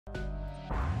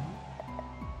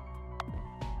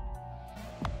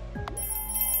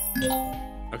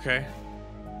Okay.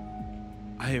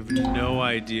 I have no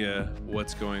idea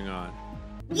what's going on.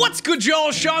 What's good,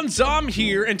 y'all? Shaun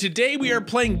here, and today we are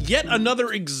playing yet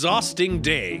another exhausting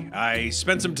day. I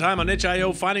spent some time on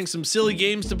itch.io finding some silly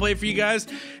games to play for you guys,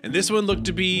 and this one looked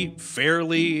to be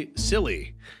fairly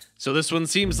silly. So this one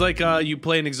seems like you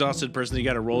play an exhausted person, you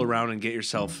gotta roll around and get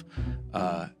yourself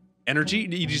energy.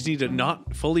 You just need to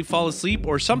not fully fall asleep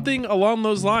or something along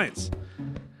those lines.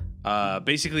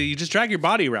 Basically, you just drag your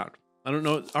body around. I don't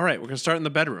know. All right, we're gonna start in the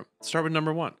bedroom. Start with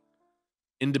number 1.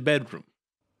 In the bedroom.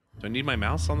 Do I need my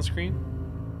mouse on the screen?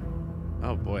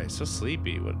 Oh boy, so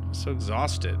sleepy. So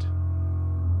exhausted.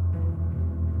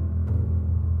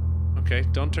 Okay,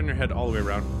 don't turn your head all the way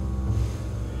around.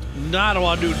 No, I don't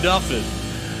want to do nothing.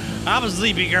 I'm a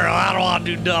sleepy girl. I don't want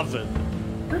to do nothing.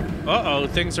 Uh-oh,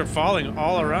 things are falling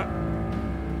all around.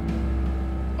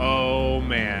 Oh,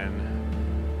 man.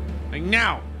 Like,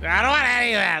 no, I don't want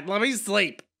any of that. Let me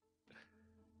sleep.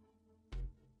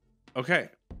 Okay.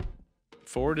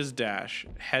 Forward is dash.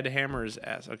 Head hammer is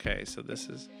S. Okay, so this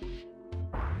is...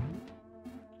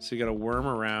 So you gotta worm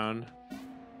around.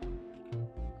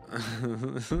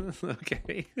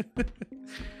 Okay.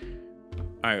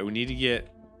 Alright, we need to get...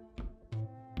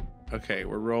 Okay,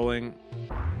 we're rolling.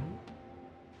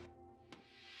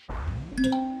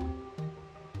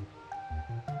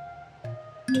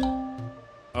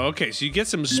 Okay, so you get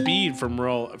some speed from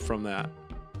that.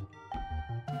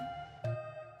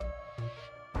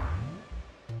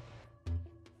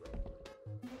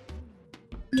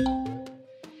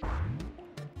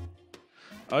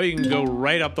 Oh, you can go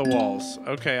right up the walls.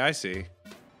 Okay, I see.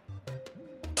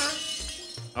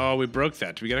 Oh, we broke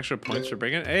that. Do we get extra points for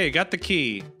breaking it? Hey, got the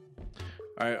key.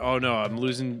 All right. Oh no, I'm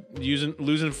losing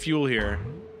fuel here.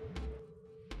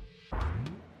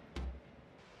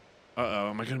 Uh-oh,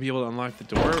 am I gonna be able to unlock the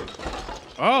door?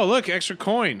 Oh, look, extra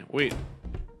coin. Wait,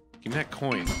 give me that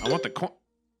coin. I want the coin.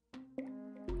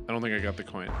 I don't think I got the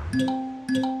coin.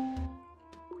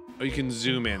 Oh, you can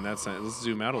zoom in. That's nice. Let's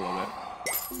zoom out a little bit.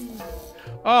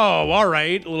 Oh, all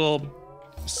right. A little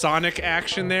Sonic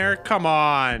action there. Come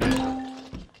on.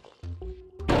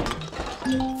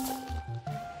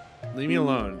 Leave me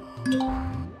alone.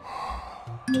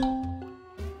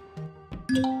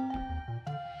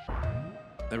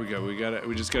 There we go.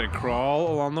 We just gotta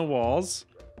crawl along the walls.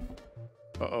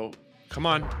 Uh-oh. Come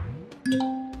on.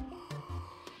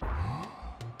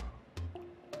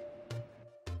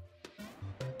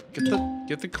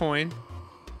 Get the coin.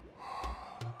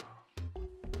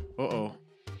 Uh-oh.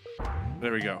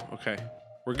 There we go. Okay.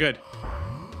 We're good.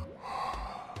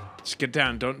 Just get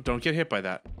down. Don't get hit by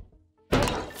that.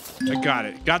 I got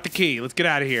it. Got the key. Let's get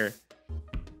out of here.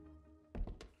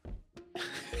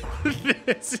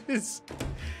 This is...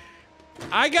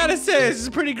 I gotta say, this is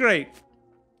pretty great.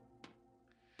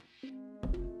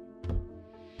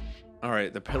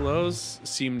 Alright, the pillows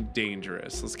seem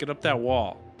dangerous. Let's get up that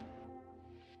wall.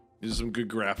 These are some good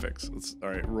graphics. Let's,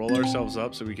 alright, roll ourselves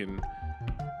up so we can...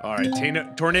 Alright,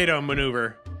 tornado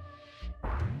maneuver.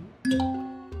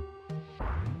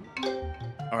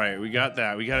 Alright, we got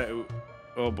that. We got it.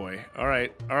 Oh boy.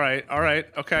 Alright,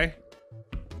 okay.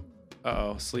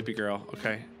 Uh-oh, sleepy girl.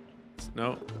 Okay.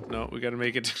 No, we gotta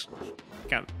make it.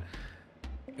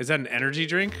 Is that an energy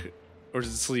drink? Or is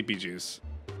it sleepy juice?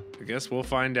 I guess we'll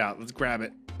find out. Let's grab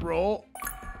it. Roll.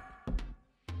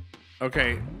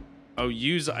 Okay. Oh,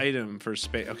 use item for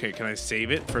space. Okay, can I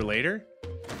save it for later?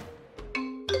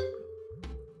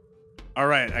 All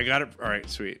right, I got it. All right,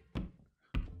 sweet.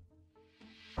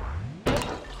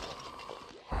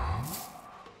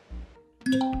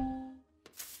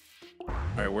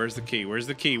 All right, where's the key? Where's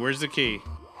the key? Where's the key?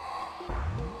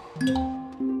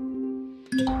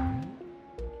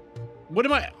 What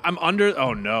am I? I'm under.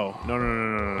 Oh no!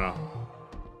 No!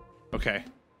 Okay.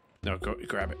 No, go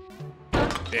grab it.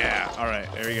 Yeah. All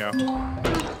right. There you go.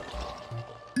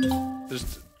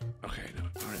 There's. Okay. No.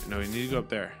 All right. No, we need to go up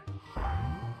there.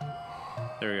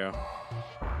 There we go.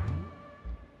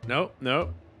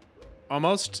 Nope.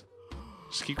 Almost.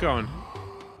 Just keep going.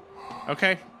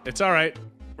 Okay. It's all right.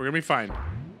 We're gonna be fine.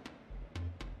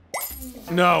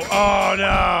 No. Oh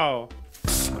no.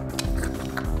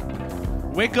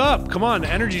 Wake up. Come on.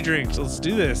 Energy drinks. Let's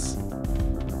do this.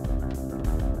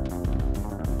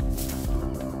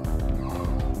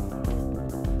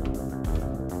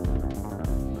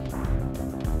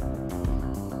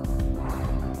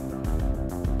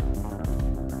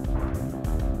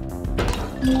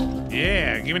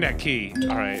 Yeah, give me that key.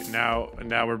 All right, now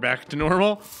we're back to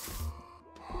normal.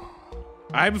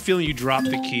 I have a feeling you drop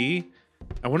the key.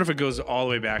 I wonder if it goes all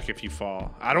the way back if you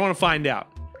fall. I don't want to find out.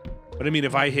 But I mean,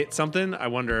 if I hit something, I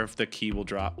wonder if the key will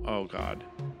drop. Oh, God.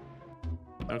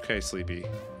 Okay, sleepy.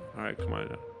 All right, come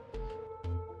on.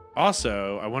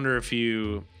 Also, I wonder if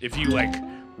you like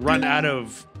run out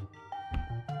of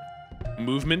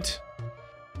movement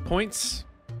points,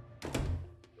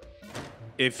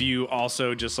 if you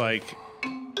also just like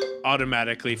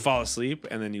automatically fall asleep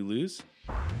and then you lose.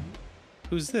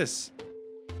 Who's this?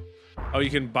 Oh, you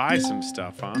can buy some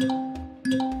stuff, huh?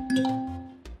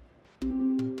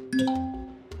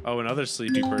 Oh, another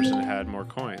sleepy person had more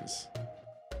coins.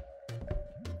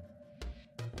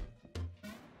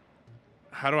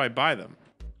 How do I buy them?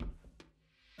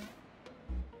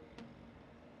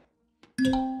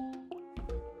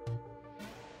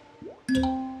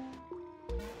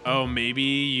 Oh, maybe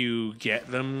you get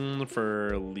them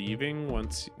for leaving when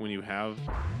you have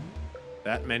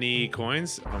that many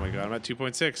coins. Oh my god, I'm at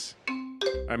 2.6.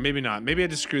 Or maybe not. Maybe I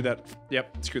just screwed that.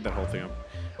 Yep, screwed that whole thing up.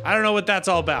 I don't know what that's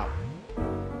all about.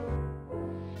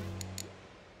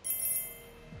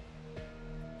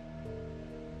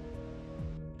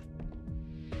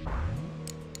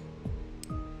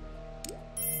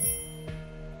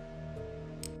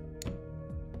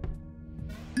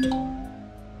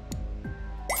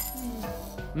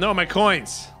 No, my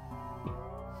coins.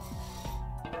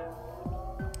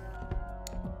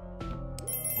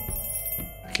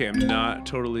 Okay, I'm not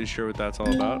totally sure what that's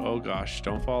all about. Oh gosh,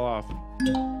 don't fall off.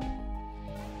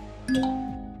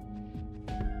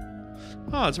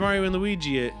 Oh, it's Mario and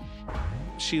Luigi.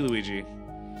 Luigi.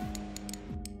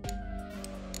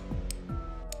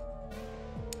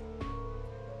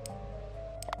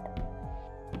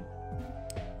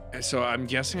 So I'm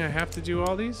guessing I have to do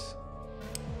all these?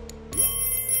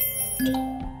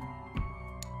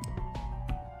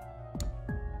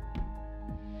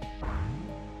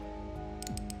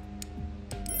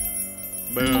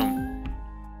 Boom.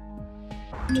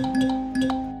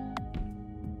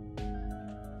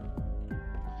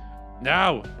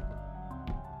 No!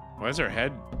 Why is her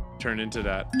head turned into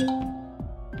that?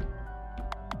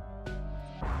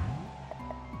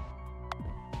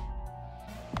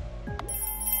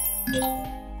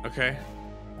 Okay.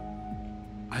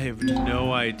 I have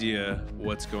no idea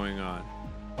what's going on.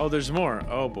 Oh, there's more.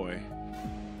 Oh boy.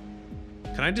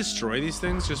 Can I destroy these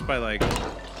things just by like...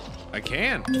 I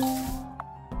can.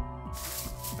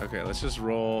 Okay, let's just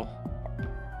roll.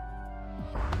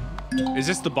 Is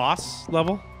this the boss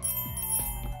level?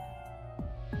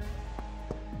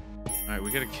 Alright,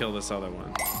 we gotta kill this other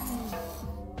one.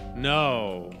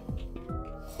 No.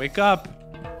 Wake up.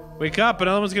 Wake up,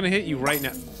 another one's gonna hit you right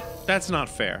now. That's not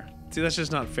fair. See, that's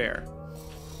just not fair.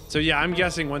 So yeah, I'm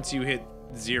guessing once you hit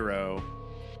 0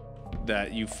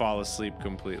 that you fall asleep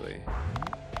completely.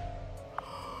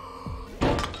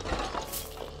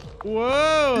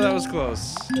 Whoa, that was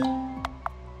close.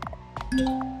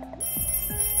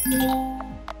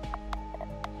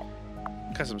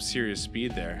 Got some serious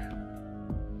speed there.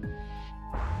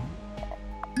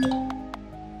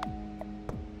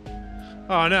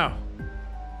 Oh no.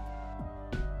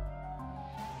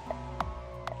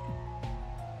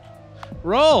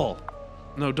 Roll!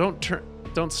 No, don't turn.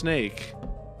 Don't snake.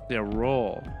 Yeah,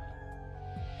 roll.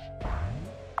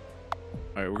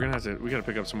 Alright, we're gonna have to. We gotta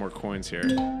pick up some more coins here.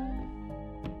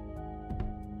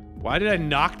 Why did I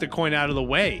knock the coin out of the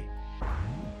way?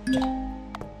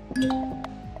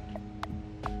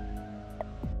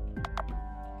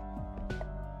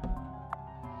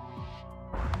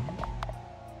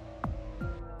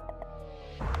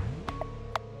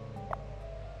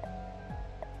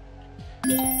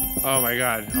 Oh my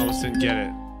god, almost didn't get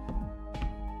it.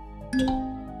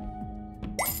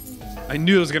 I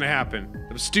knew it was gonna happen.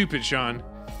 It was stupid, Shaun.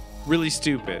 Really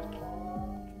stupid.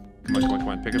 Come on, come on, come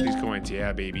on. Pick up these coins.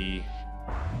 Yeah, baby.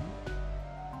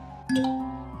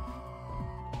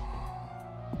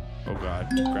 Oh god.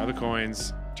 Grab the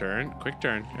coins. Turn. Quick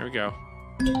turn. There we go.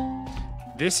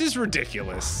 This is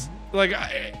ridiculous. Like,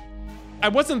 I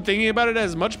wasn't thinking about it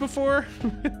as much before.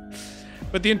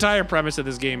 But the entire premise of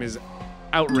this game is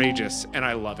outrageous, and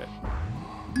I love it.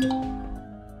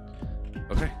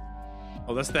 Okay.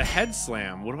 Oh, that's the head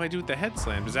slam. What do I do with the head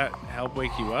slam? Does that help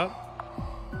wake you up?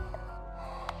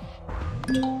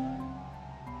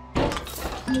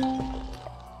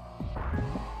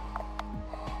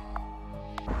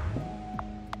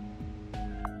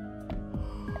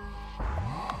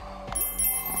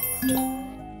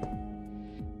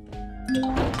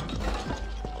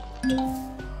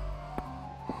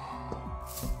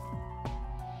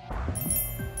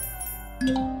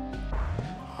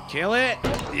 Kill it.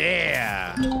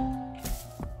 Yeah.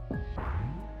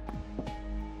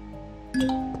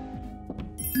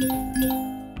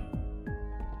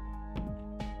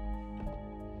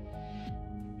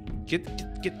 Get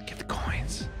the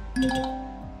coins.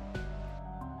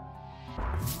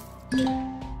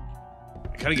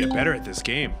 I gotta get better at this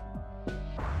game.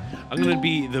 I'm gonna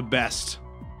be the best.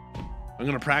 I'm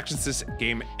gonna practice this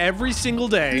game every single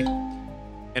day,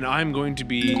 and I'm going to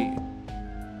be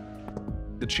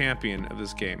the champion of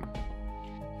this game.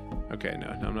 Okay, no,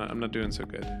 I'm not doing so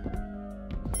good.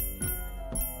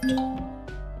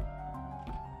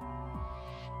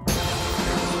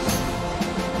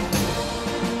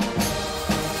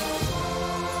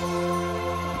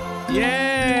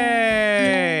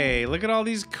 Yay! Look at all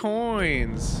these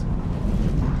coins.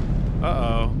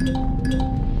 Uh-oh.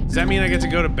 Does that mean I get to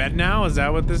go to bed now? Is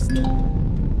that what this...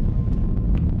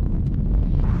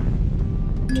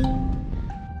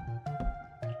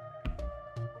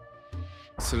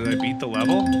 So did I beat the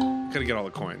level? Gotta get all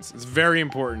the coins. It's very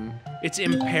important. It's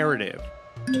imperative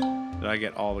that I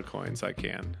get all the coins I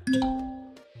can.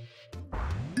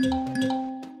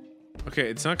 Okay,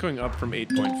 it's not going up from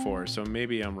 8.4, so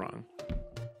maybe I'm wrong.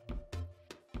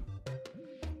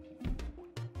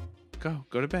 Go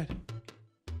to bed.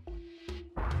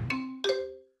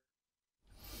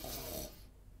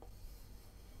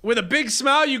 With a big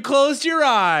smile, you closed your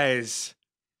eyes.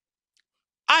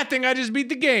 I think I just beat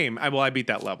the game. I beat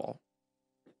that level.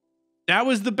 That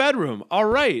was the bedroom. All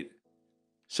right.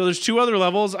 So there's 2 other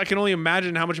levels. I can only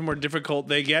imagine how much more difficult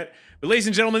they get. But ladies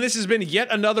and gentlemen, this has been yet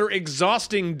another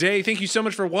exhausting day. Thank you so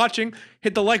much for watching.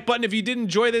 Hit the like button if you did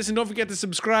enjoy this, and don't forget to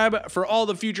subscribe for all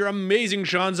the future amazing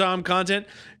Shaun Zom content.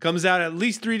 Comes out at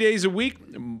least 3 days a week.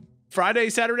 Friday,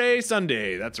 Saturday,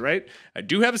 Sunday. That's right. I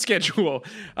do have a schedule.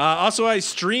 Also, I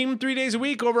stream 3 days a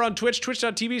week over on Twitch,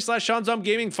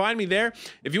 twitch.tv/ShaunZomGaming. Find me there.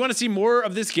 If you want to see more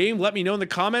of this game, let me know in the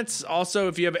comments. Also,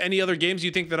 if you have any other games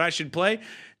you think that I should play,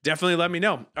 definitely let me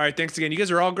know. All right, thanks again. You guys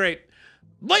are all great.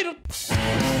 Later.